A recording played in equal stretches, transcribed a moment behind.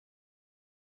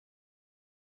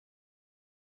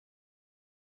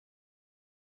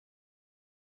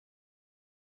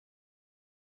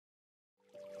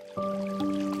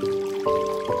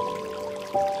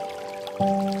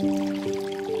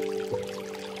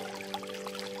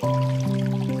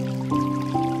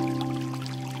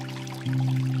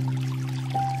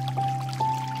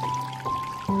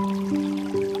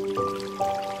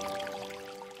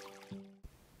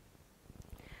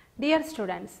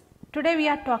students, today we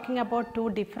are talking about two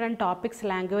different topics,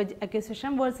 language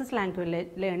acquisition versus language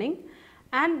learning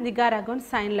and Nicaraguan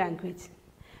sign language.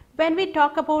 When we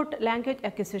talk about language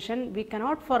acquisition, we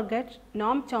cannot forget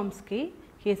Noam Chomsky.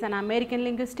 He is an American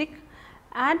linguist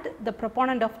and the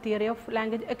proponent of theory of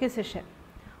language acquisition.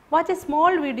 Watch a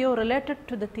small video related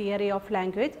to the theory of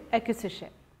language acquisition.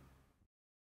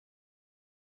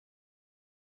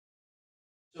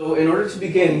 So in order to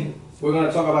begin, we're going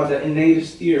to talk about the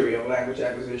innatist theory of language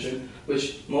acquisition,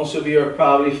 which most of you are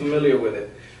probably familiar with it.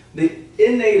 The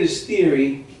innatist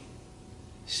theory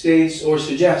states, or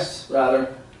suggests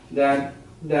rather,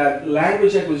 that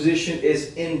language acquisition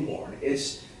is inborn.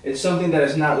 It's something that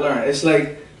is not learned. It's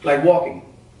like walking.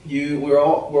 We're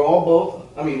all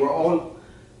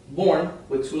born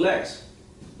with two legs.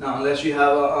 Now, unless you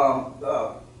have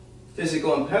a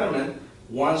physical impediment,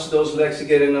 once those legs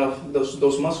get enough,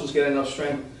 those muscles get enough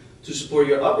strength to support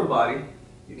your upper body,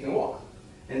 you can walk.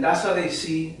 And that's how they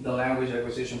see the language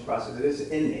acquisition process. It is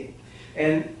innate.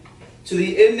 And to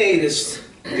the innatist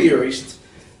theorists,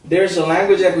 there's a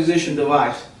language acquisition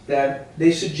device that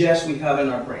they suggest we have in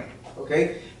our brain.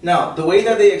 Okay? Now, the way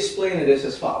that they explain it is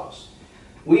as follows.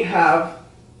 We have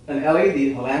an LAD,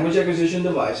 a language acquisition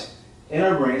device, in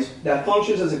our brains that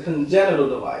functions as a congenital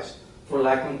device for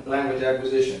language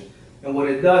acquisition. And what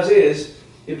it does is,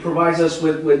 it provides us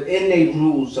with innate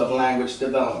rules of language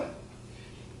development.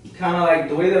 Kind of like,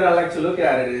 the way that I like to look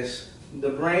at it is, the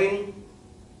brain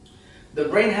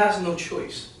has no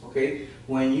choice, okay?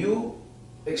 When you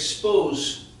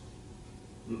expose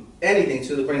anything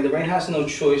to the brain has no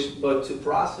choice but to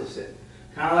process it.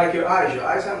 Kind of like your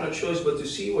eyes have no choice but to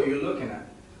see what you're looking at.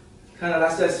 Kind of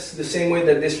that's the same way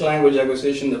that this language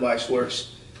acquisition device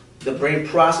works. The brain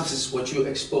processes what you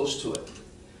expose to it.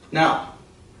 Now,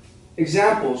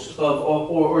 examples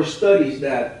or studies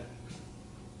that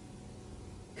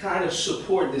kind of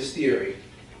support this theory.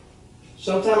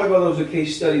 Some time ago there was a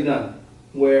case study done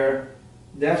where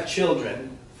deaf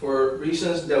children, for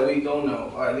reasons that we don't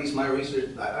know, or at least my research,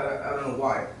 I don't know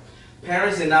why,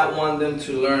 parents did not want them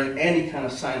to learn any kind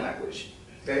of sign language,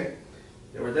 okay?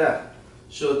 They were deaf.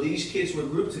 So these kids were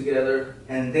grouped together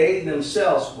and they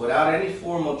themselves, without any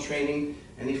formal training,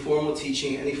 any formal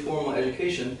teaching, any formal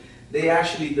education, they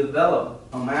actually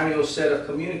developed a manual set of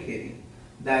communicating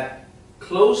that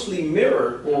closely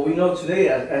mirrored what we know today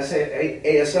as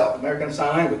ASL, American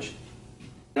Sign Language.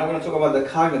 Now we're going to talk about the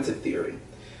cognitive theory.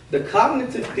 The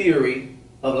cognitive theory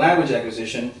of language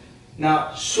acquisition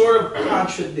now sort of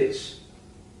contradicts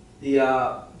the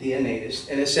innatist,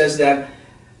 and it says that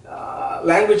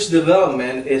language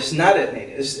development is not innate,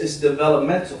 it's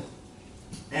developmental.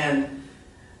 And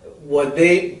what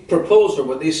they propose or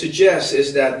what they suggest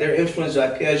is that they're influenced by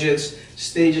Piaget's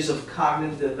stages of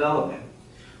cognitive development.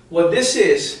 What this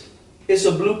is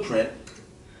a blueprint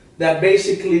that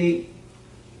basically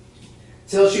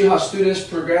tells you how students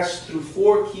progress through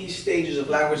 4 key stages of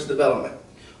language development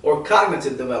or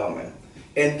cognitive development.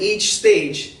 And each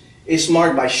stage is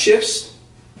marked by shifts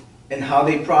in how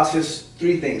they process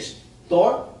 3 things: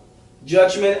 thought,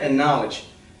 judgment, and knowledge.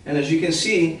 And as you can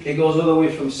see, it goes all the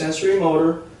way from sensory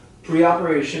motor,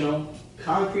 pre-operational,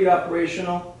 concrete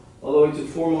operational, all the way to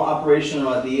formal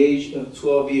operational at the age of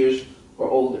 12 years or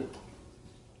older.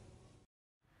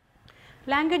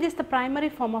 Language is the primary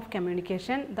form of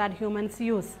communication that humans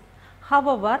use.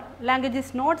 However, language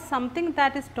is not something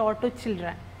that is taught to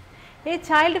children. A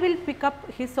child will pick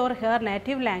up his or her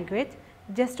native language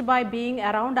just by being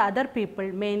around other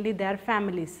people, mainly their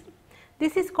families.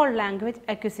 This is called language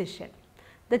acquisition.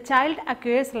 The child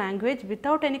acquires language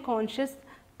without any conscious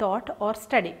thought or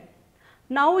study.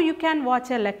 Now you can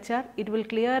watch a lecture. It will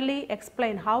clearly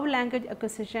explain how language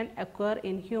acquisition occurs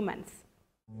in humans.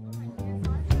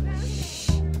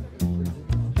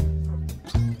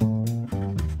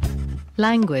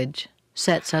 Language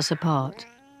sets us apart.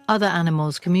 Other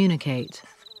animals communicate,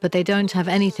 but they don't have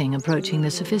anything approaching the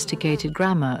sophisticated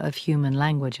grammar of human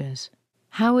languages.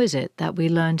 How is it that we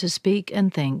learn to speak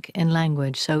and think in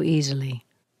language so easily?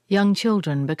 Young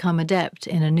children become adept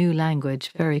in a new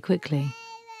language very quickly.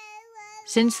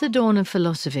 Since the dawn of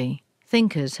philosophy,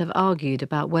 thinkers have argued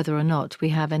about whether or not we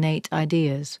have innate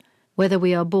ideas, whether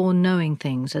we are born knowing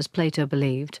things as Plato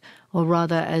believed, or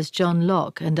rather as John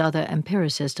Locke and other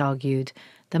empiricists argued,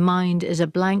 the mind is a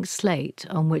blank slate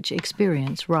on which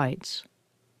experience writes.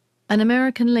 An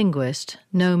American linguist,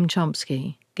 Noam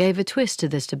Chomsky, gave a twist to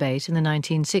this debate in the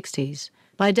 1960s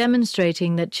by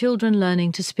demonstrating that children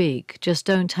learning to speak just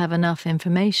don't have enough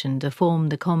information to form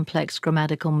the complex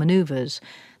grammatical maneuvers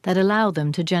that allow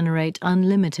them to generate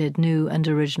unlimited new and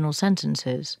original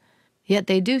sentences. Yet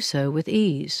they do so with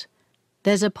ease.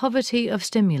 There's a poverty of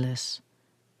stimulus.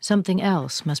 Something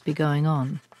else must be going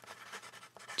on.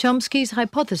 Chomsky's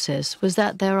hypothesis was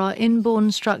that there are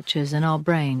inborn structures in our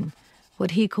brain,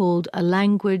 what he called a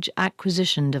language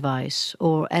acquisition device,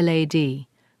 or LAD,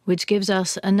 which gives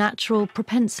us a natural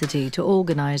propensity to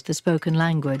organize the spoken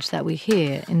language that we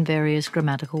hear in various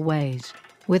grammatical ways.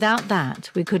 Without that,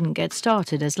 we couldn't get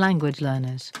started as language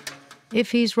learners.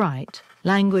 If he's right,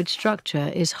 language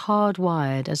structure is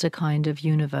hardwired as a kind of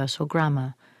universal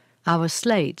grammar. Our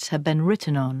slates have been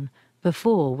written on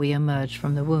before we emerged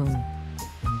from the womb.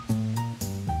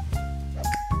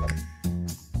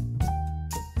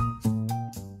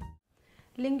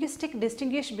 Linguistics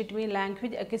distinguish between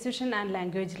language acquisition and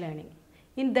language learning.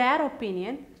 In their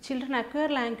opinion, children acquire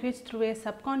language through a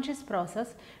subconscious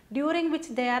process during which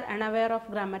they are unaware of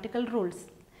grammatical rules.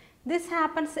 This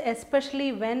happens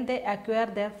especially when they acquire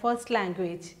their first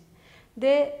language.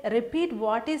 They repeat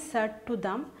what is said to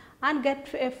them and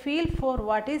get a feel for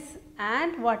what is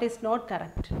and what is not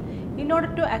correct. In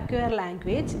order to acquire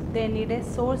language, they need a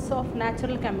source of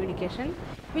natural communication,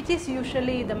 which is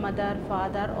usually the mother,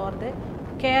 father, or the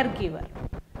caregiver.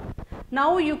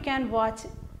 Now you can watch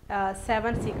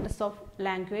 7 Secrets of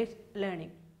Language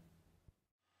Learning.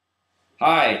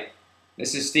 Hi,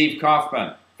 this is Steve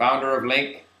Kaufman, founder of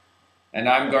Link, and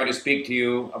I'm going to speak to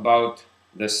you about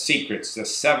the secrets, the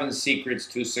 7 secrets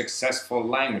to successful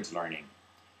language learning.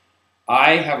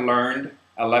 I have learned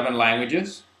 11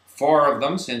 languages, 4 of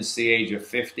them since the age of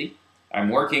 50. I'm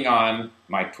working on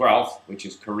my 12th, which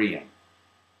is Korean.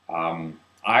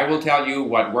 I will tell you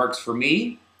what works for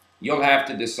me. You'll have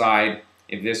to decide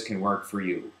if this can work for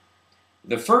you.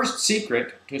 The first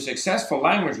secret to successful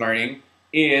language learning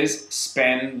is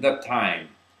spend the time.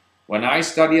 When I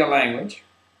study a language,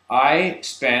 I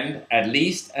spend at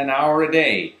least an hour a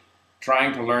day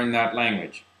trying to learn that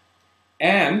language.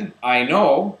 And I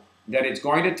know that it's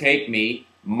going to take me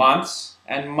months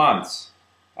and months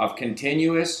of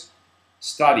continuous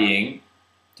studying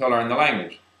to learn the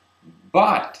language.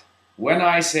 But when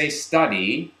I say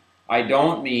study, I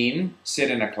don't mean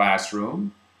sit in a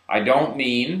classroom. I don't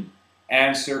mean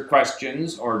answer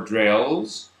questions or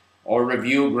drills or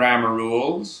review grammar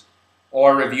rules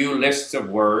or review lists of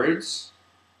words.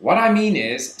 What I mean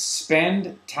is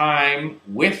spend time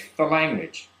with the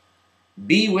language.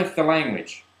 Be with the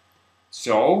language.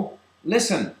 So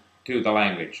listen to the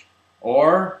language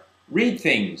or read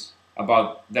things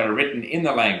that are written in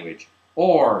the language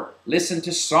or listen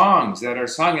to songs that are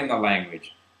sung in the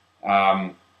language.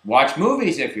 Watch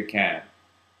movies if you can.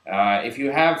 If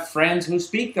you have friends who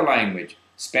speak the language,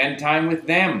 spend time with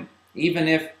them, even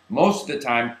if most of the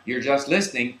time you're just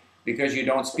listening because you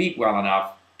don't speak well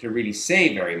enough to really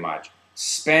say very much.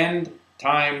 Spend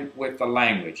time with the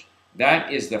language.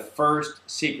 That is the first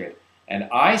secret. And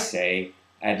I say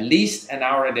at least an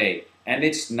hour a day. And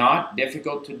it's not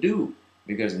difficult to do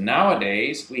because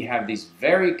nowadays we have these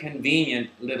very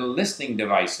convenient little listening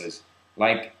devices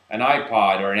like an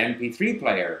iPod or an MP3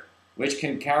 player, which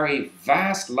can carry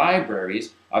vast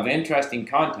libraries of interesting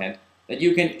content that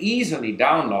you can easily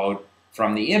download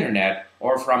from the internet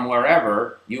or from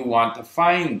wherever you want to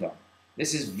find them.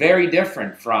 This is very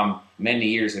different from many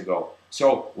years ago.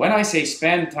 So when I say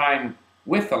spend time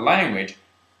with the language,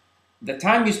 the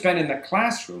time you spend in the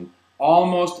classroom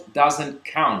almost doesn't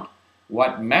count.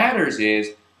 What matters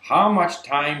is how much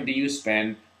time do you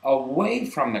spend away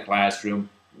from the classroom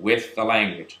with the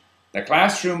language. The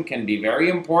classroom can be very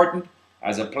important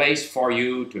as a place for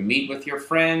you to meet with your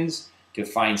friends, to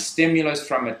find stimulus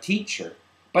from a teacher.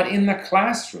 But in the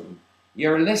classroom,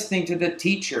 you're listening to the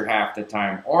teacher half the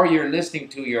time, or you're listening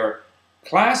to your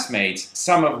classmates,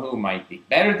 some of whom might be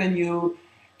better than you,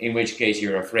 in which case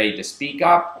you're afraid to speak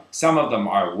up. Some of them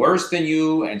are worse than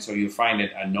you, and so you find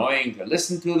it annoying to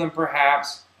listen to them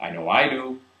perhaps. I know I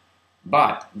do.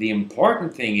 But the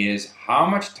important thing is how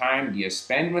much time do you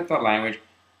spend with the language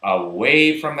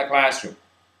away from the classroom?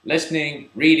 Listening,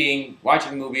 reading,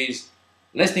 watching movies,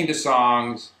 listening to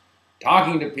songs,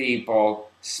 talking to people.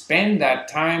 Spend that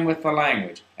time with the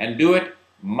language and do it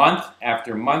month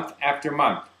after month after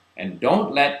month. And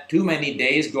don't let too many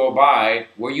days go by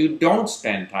where you don't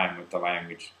spend time with the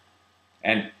language.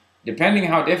 And depending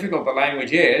how difficult the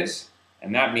language is,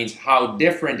 and that means how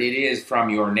different it is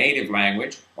from your native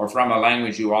language or from a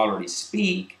language you already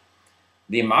speak,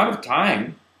 the amount of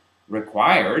time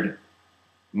required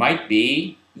might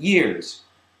be years.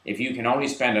 If you can only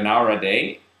spend an hour a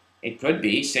day, it could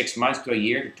be 6 months to a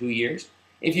year to 2 years.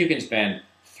 If you can spend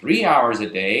 3 hours a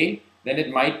day, then it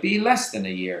might be less than a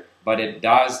year, but it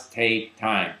does take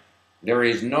time. There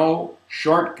is no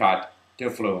shortcut to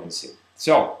fluency.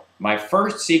 So My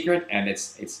first secret, and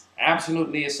it's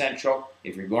absolutely essential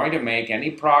if you're going to make any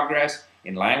progress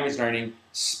in language learning,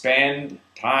 spend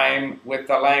time with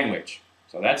the language.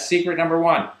 So that's secret number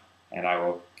 1. And I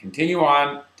will continue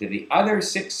on to the other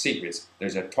 6 secrets.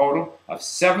 There's a total of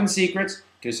 7 secrets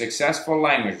to successful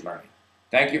language learning.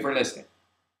 Thank you for listening.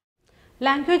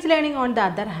 Language learning, on the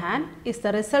other hand, is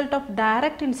the result of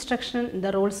direct instruction in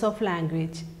the roles of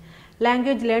language.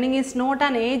 Language learning is not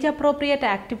an age-appropriate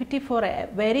activity for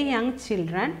very young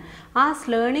children, as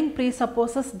learning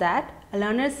presupposes that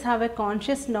learners have a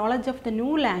conscious knowledge of the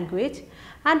new language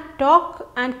and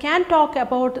can talk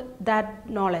about that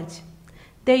knowledge.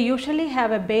 They usually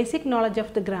have a basic knowledge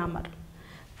of the grammar.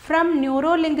 From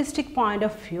neuro-linguistic point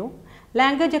of view,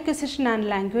 language acquisition and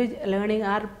language learning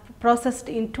are processed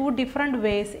in 2 different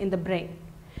ways in the brain.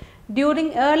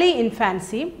 During early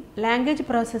infancy, language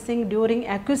processing during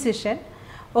acquisition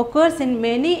occurs in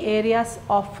many areas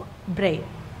of brain.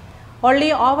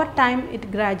 Only over time it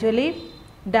gradually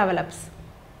develops.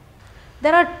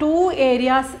 There are 2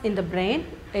 areas in the brain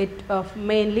it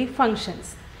mainly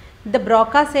functions: the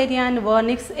Broca's area and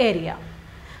Wernicke's area.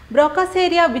 Broca's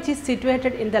area, which is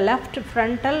situated in the left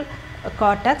frontal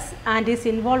cortex and is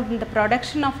involved in the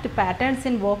production of the patterns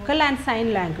in vocal and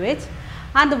sign language,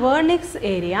 and the Wernicke's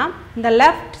area in the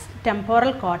left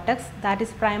temporal cortex, that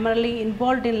is primarily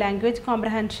involved in language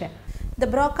comprehension. The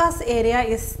Broca's area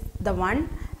is the one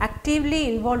actively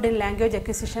involved in language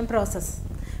acquisition process,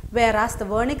 whereas the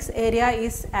Wernicke's area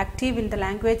is active in the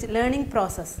language learning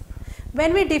process.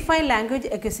 When we define language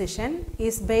acquisition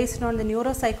is based on the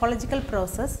neuropsychological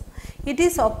process, it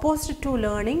is opposed to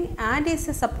learning and is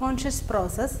a subconscious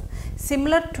process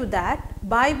similar to that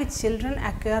by which children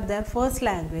acquire their first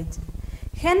language.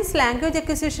 Hence, language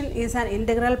acquisition is an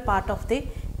integral part of the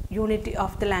unity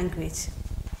of the language.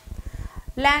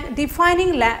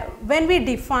 When we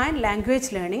define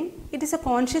language learning, it is a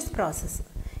conscious process.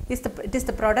 It is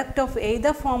the product of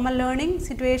either formal learning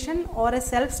situation or a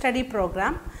self-study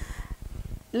program.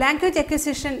 Language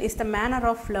acquisition is the manner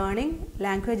of learning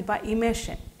language by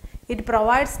immersion. It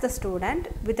provides the student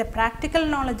with a practical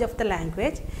knowledge of the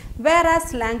language,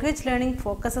 whereas language learning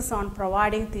focuses on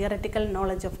providing theoretical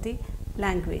knowledge of the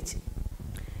language.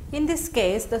 In this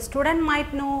case, the student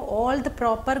might know all the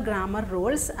proper grammar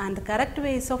rules and the correct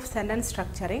ways of sentence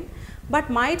structuring, but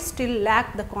might still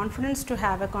lack the confidence to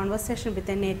have a conversation with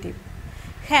a native.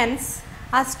 Hence,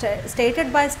 as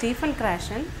stated by Stephen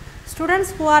Krashen,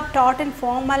 students who are taught in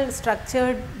formal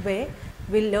structured way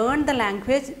will learn the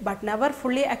language but never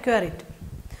fully acquire it.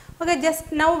 Okay,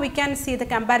 just now we can see the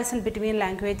comparison between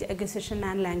language acquisition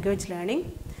and language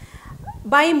learning.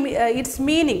 By its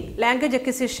meaning, language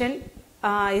acquisition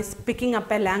is picking up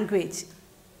a language,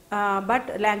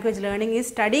 but language learning is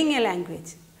studying a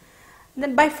language.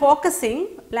 Then by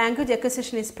focusing, language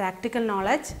acquisition is practical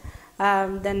knowledge,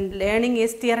 then learning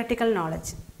is theoretical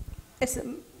knowledge. Its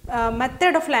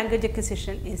method of language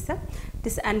acquisition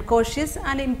is unconscious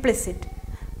and implicit,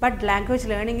 but language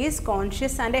learning is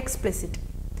conscious and explicit.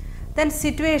 Then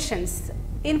situations,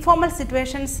 informal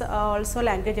situations also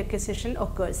language acquisition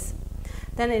occurs.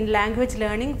 Then in language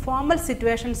learning, formal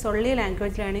situations only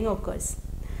language learning occurs.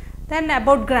 Then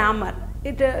about grammar,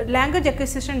 language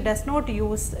acquisition does not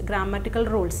use grammatical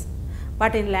rules,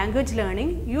 but in language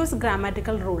learning use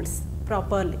grammatical rules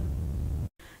properly.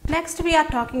 Next we are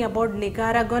talking about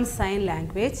Nicaraguan Sign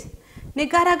Language.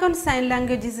 Nicaraguan Sign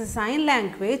Language is a sign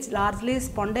language largely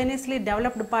spontaneously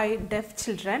developed by deaf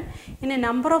children in a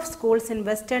number of schools in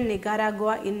western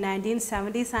Nicaragua in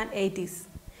 1970s and 80s.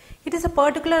 It is a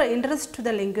particular interest to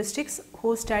the linguistics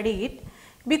who study it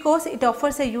because it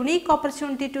offers a unique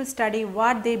opportunity to study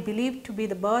what they believe to be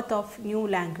the birth of new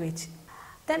language.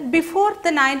 Then before the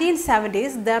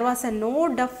 1970s, there was a no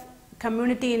deaf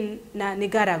community in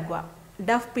Nicaragua.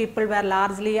 Deaf people were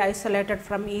largely isolated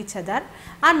from each other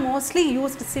and mostly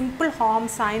used simple home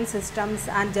sign systems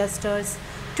and gestures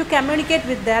to communicate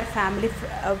with their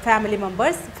family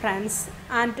members, friends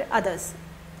and others.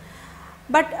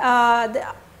 But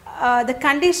the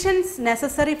conditions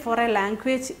necessary for a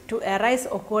language to arise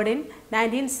occurred in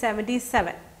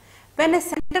 1977 when a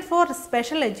Center for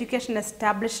Special Education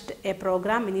established a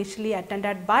program initially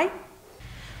attended by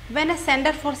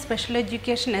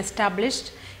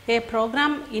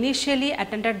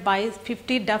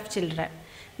 50 deaf children.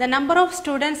 The number of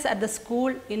students at the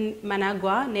school in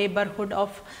Managua neighborhood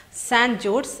of San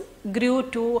Jorge grew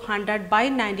to 100 by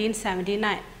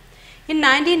 1979. In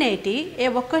 1980, a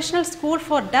vocational school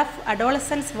for deaf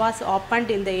adolescents was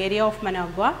opened in the area of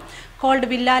Managua called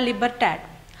Villa Libertad.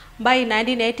 By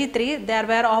 1983, there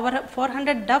were over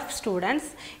 400 deaf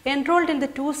students enrolled in the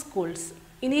two schools.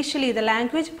 Initially, the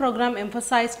language program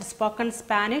emphasized spoken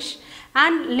Spanish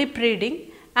and lip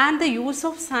reading, and the use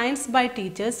of signs by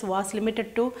teachers was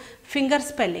limited to finger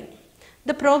spelling.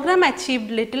 The program achieved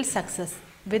little success,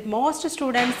 with most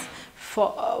students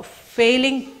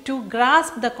failing to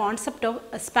grasp the concept of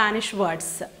Spanish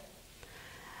words.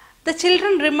 The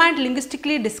children remained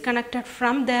linguistically disconnected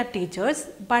from their teachers,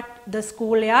 but the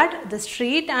schoolyard, the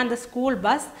street and the school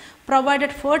bus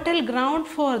provided fertile ground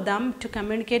for them to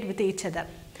communicate with each other.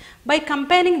 By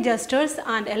comparing gestures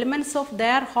and elements of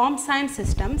their home sign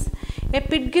systems, a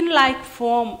pidgin-like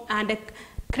form and a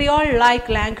Creole-like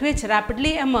language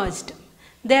rapidly emerged.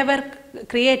 They were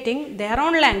creating their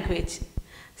own language.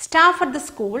 Staff at the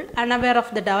school, unaware of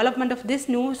the development of this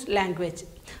new language,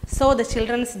 saw the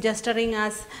children's gesturing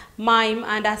as mime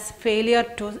and as failure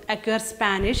to acquire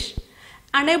Spanish.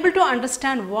 Unable to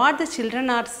understand what the children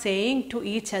are saying to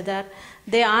each other,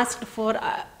 they asked for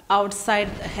outside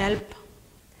help.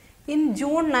 In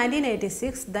June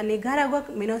 1986, the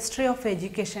Nicaraguan Ministry of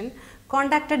Education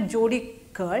contacted Judy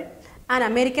Curl, an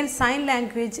American Sign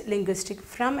Language linguist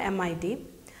from MIT.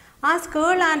 As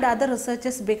Curl and other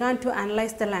researchers began to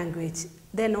analyze the language,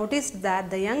 they noticed that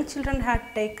the young children had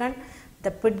taken the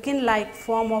pidgin-like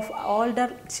form of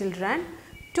older children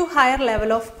to higher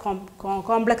level of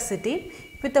complexity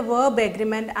with the verb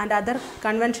agreement and other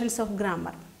conventions of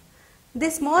grammar.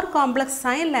 This more complex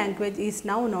sign language is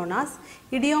now known as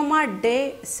Idioma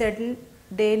de Señas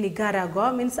de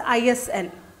Nicaragua, means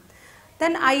ISN.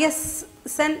 Then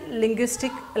ISN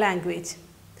linguistic language.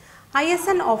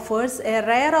 ISN offers a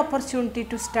rare opportunity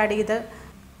to study the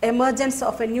emergence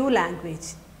of a new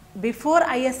language. Before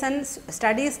ISN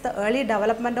studies the early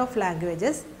development of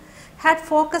languages, had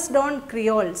focused on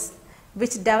Creoles,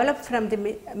 which developed from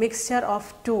the mixture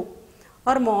of two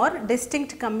or more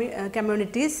distinct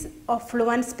communities of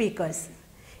fluent speakers.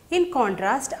 In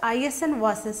contrast, ISN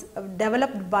was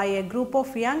developed by a group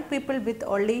of young people with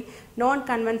only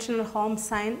non-conventional home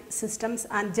sign systems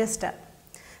and gesture.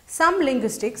 Some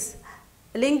linguists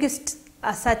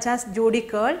such as Judy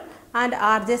Curl and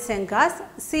R.J. Sengas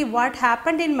see what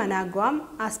happened in Managua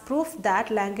as proof that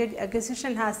language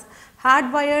acquisition has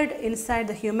hardwired inside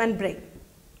the human brain.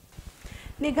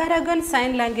 Nicaraguan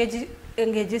sign language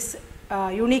is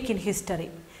unique in history.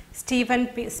 Stephen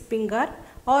Spinger,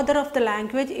 author of The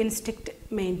Language Instinct,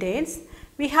 maintains,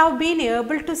 we have been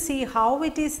able to see how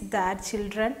it is that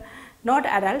children, not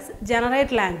adults,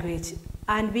 generate language,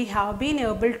 and we have been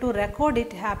able to record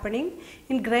it happening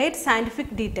in great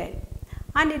scientific detail.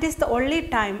 And it is the only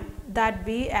time that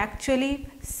we actually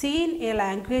seen a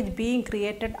language being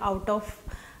created out of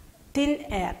thin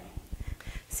air.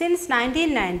 Since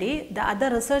 1990, the other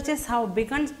researchers have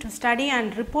begun to study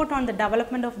and report on the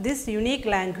development of this unique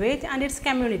language and its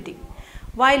community.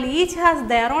 While each has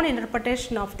their own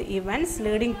interpretation of the events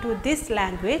leading to this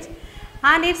language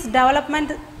and its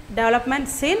development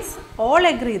since all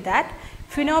agree that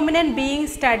phenomenon being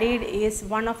studied is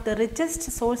one of the richest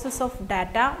sources of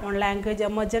data on language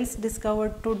emergence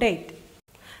discovered to date.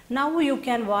 Now you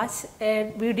can watch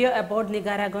a video about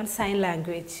Nicaraguan Sign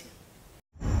Language.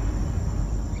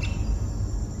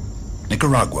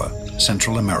 Nicaragua,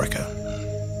 Central America.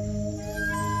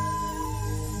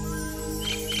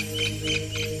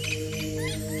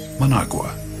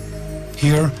 Managua.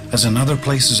 Here, as in other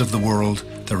places of the world,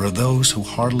 there are those who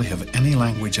hardly have any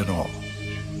language at all.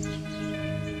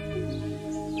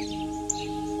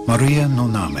 Maria no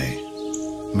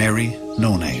name, Mary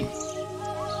no name.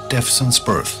 Deaf since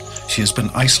birth, she has been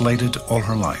isolated all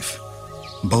her life,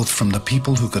 both from the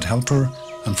people who could help her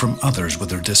and from others with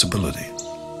her disability.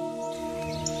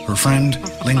 Her friend,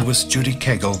 linguist Judy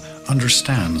Kegel,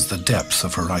 understands the depth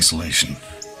of her isolation.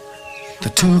 The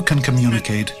two can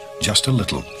communicate just a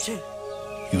little,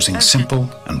 using simple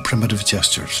and primitive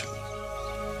gestures.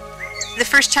 The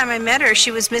first time I met her, she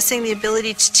was missing the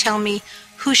ability to tell me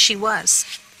who she was.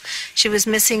 She was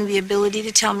missing the ability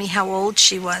to tell me how old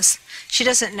she was. She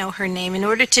doesn't know her name. In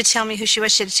order to tell me who she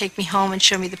was, she had to take me home and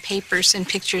show me the papers and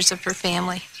pictures of her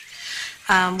family.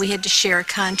 We had to share a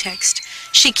context.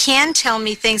 She can tell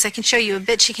me things. I can show you a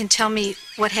bit. She can tell me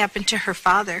what happened to her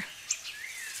father.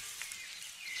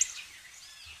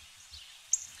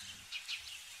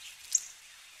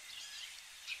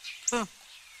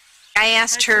 I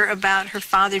asked her about her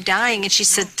father dying, and she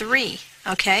said 3,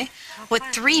 okay? What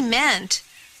 3 meant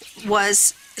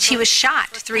was he was shot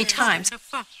 3 times.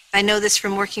 I know this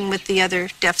from working with the other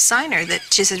deaf signer, that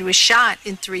she said he was shot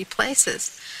in 3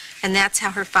 places. And that's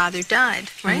how her father died,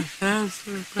 right?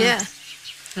 Yeah.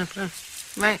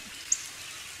 Right.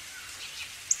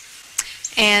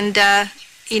 And,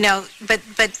 you know, but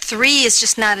 3 is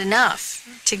just not enough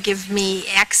to give me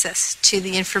access to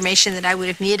the information that I would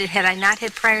have needed had I not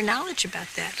had prior knowledge about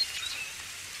that.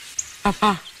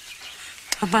 Papa.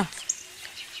 Papa.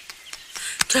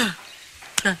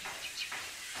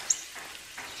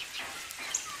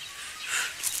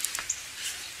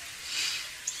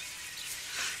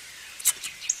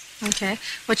 Okay.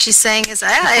 What she's saying is,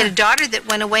 I had a daughter that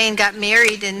went away and got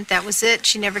married, and that was it.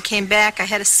 She never came back. I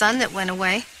had a son that went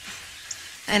away,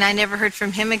 and I never heard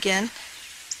from him again.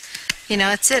 You know,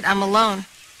 that's it. I'm alone.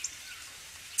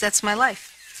 That's my life.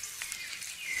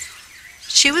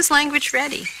 She was language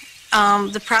ready.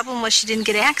 The problem was she didn't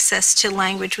get access to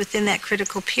language within that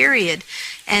critical period,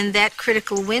 and that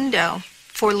critical window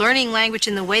for learning language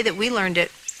in the way that we learned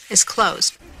it is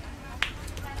closed.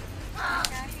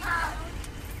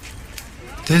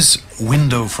 This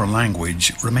window for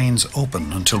language remains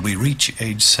open until we reach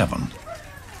age 7.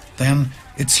 Then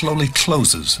it slowly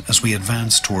closes as we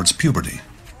advance towards puberty.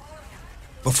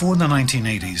 Before the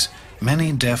 1980s,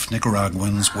 many deaf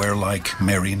Nicaraguans were like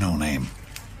Mary No Name.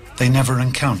 They never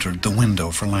encountered the window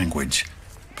for language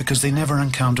because they never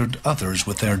encountered others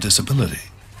with their disability.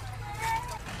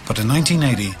 But in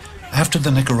 1980, after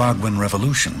the Nicaraguan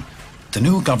Revolution, the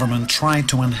new government tried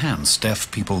to enhance deaf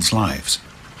people's lives.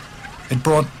 It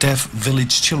brought deaf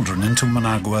village children into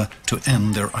Managua to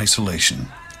end their isolation.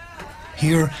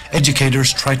 Here,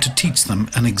 educators tried to teach them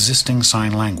an existing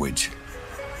sign language.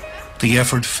 The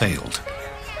effort failed.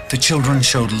 The children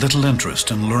showed little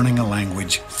interest in learning a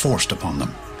language forced upon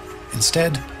them.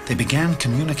 Instead, they began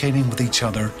communicating with each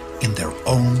other in their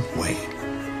own way.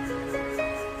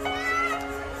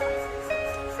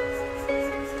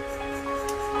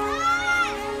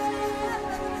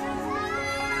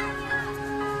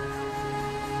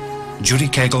 Judy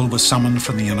Cagle was summoned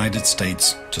from the United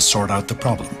States to sort out the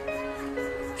problem.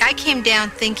 I came down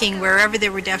thinking wherever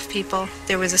there were deaf people,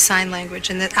 there was a sign language,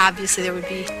 and that obviously there would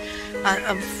be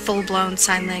a full-blown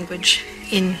sign language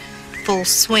in full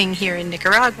swing here in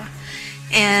Nicaragua.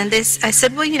 And I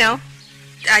said, well, you know,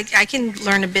 I can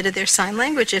learn a bit of their sign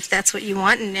language if that's what you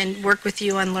want, and work with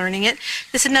you on learning it.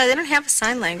 They said, no, they don't have a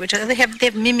sign language. They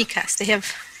have mimicas. They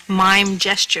have mime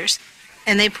gestures.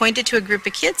 And they pointed to a group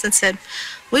of kids and said,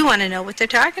 we want to know what they're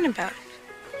talking about.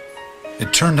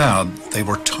 It turned out they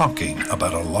were talking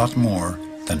about a lot more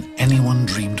than anyone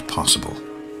dreamed possible.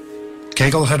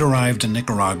 Cagle had arrived in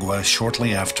Nicaragua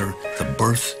shortly after the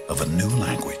birth of a new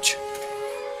language.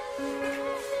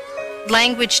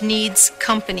 Language needs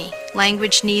company.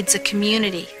 Language needs a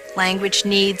community. Language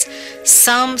needs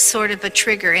some sort of a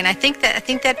trigger. And I think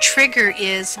that trigger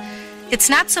is, it's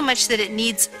not so much that it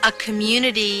needs a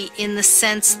community in the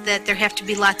sense that there have to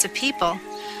be lots of people,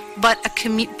 but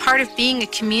part of being a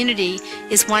community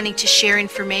is wanting to share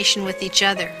information with each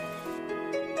other.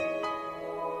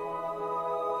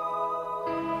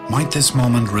 Might this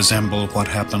moment resemble what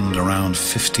happened around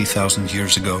 50,000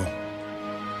 years ago?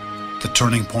 The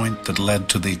turning point that led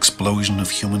to the explosion of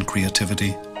human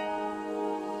creativity?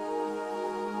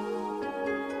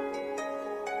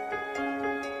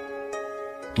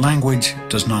 Language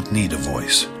does not need a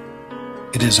voice.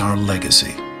 It is our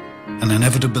legacy, an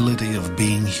inevitability of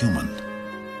being human.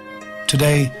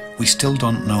 Today, we still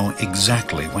don't know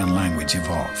exactly when language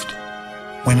evolved,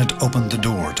 when it opened the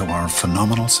door to our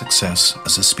phenomenal success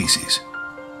as a species.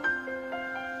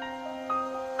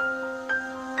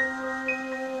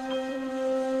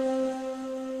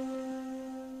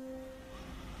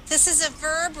 This is a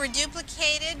verb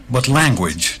reduplicated. But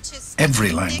language,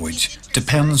 every language,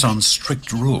 depends on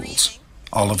strict rules,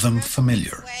 all of them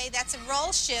familiar. That's a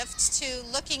role shift to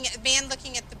man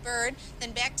looking at the bird,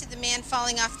 then back to the man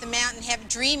falling off the mountain,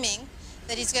 dreaming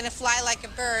that he's going to fly like a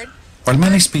bird. While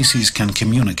many species can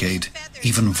communicate,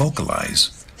 even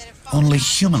vocalize, only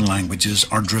human languages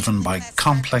are driven by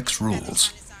complex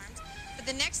rules.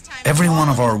 Every one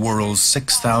of our world's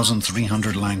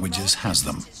 6,300 languages has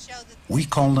them. We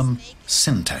call them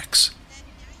syntax.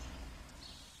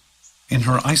 In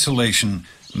her isolation,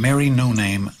 Mary No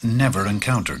Name never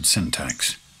encountered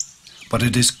syntax, but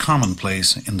it is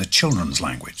commonplace in the children's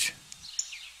language.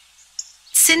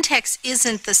 Syntax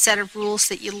isn't the set of rules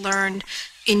that you learned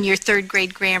in your third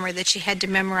grade grammar that you had to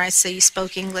memorize so you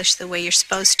spoke English the way you're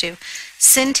supposed to.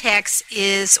 Syntax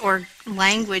is, or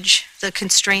language, the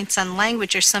constraints on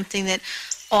language are something that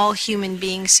all human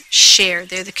beings share.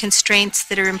 They're the constraints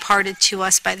that are imparted to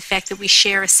us by the fact that we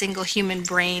share a single human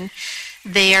brain.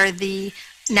 They are the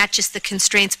not just the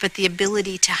constraints, but the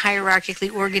ability to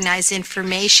hierarchically organize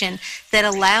information that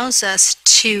allows us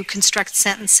to construct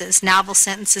sentences, novel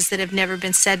sentences that have never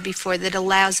been said before, that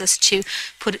allows us to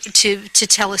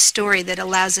tell a story, that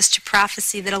allows us to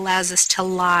prophecy, that allows us to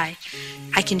lie.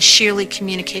 I can sheerly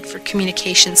communicate for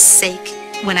communication's sake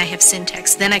when I have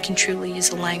syntax. Then I can truly use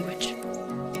a language.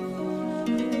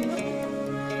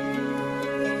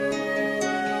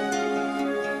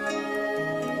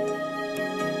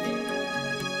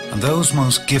 And those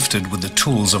most gifted with the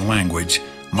tools of language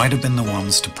might have been the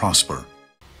ones to prosper.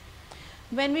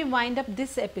 When we wind up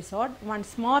this episode,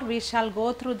 once more we shall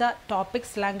go through the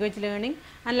topics language learning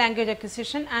and language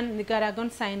acquisition and Nicaraguan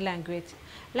Sign Language.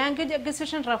 Language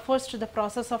acquisition refers to the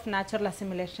process of natural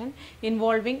assimilation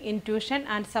involving intuition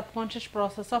and subconscious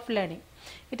process of learning.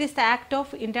 It is the act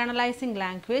of internalizing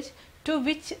language to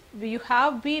which you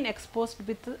have been exposed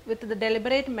with the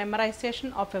deliberate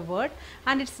memorization of a word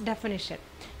and its definition.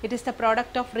 It is the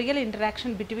product of real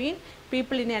interaction between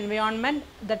people in the environment,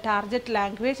 the target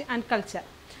language and culture,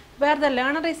 where the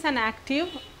learner is an active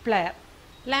player.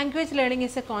 Language learning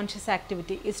is a conscious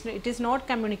activity. It is not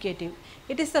communicative.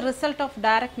 It is the result of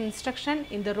direct instruction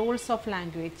in the rules of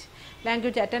language.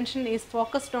 Language attention is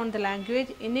focused on the language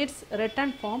in its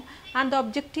written form, and the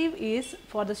objective is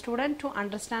for the student to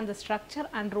understand the structure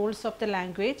and rules of the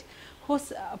language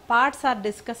whose parts are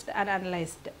discussed and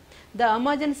analyzed. The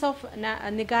emergence of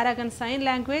Nicaraguan Sign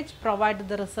Language provided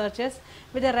the researchers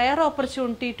with a rare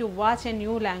opportunity to watch a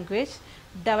new language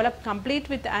develop complete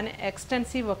with an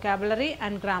extensive vocabulary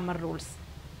and grammar rules.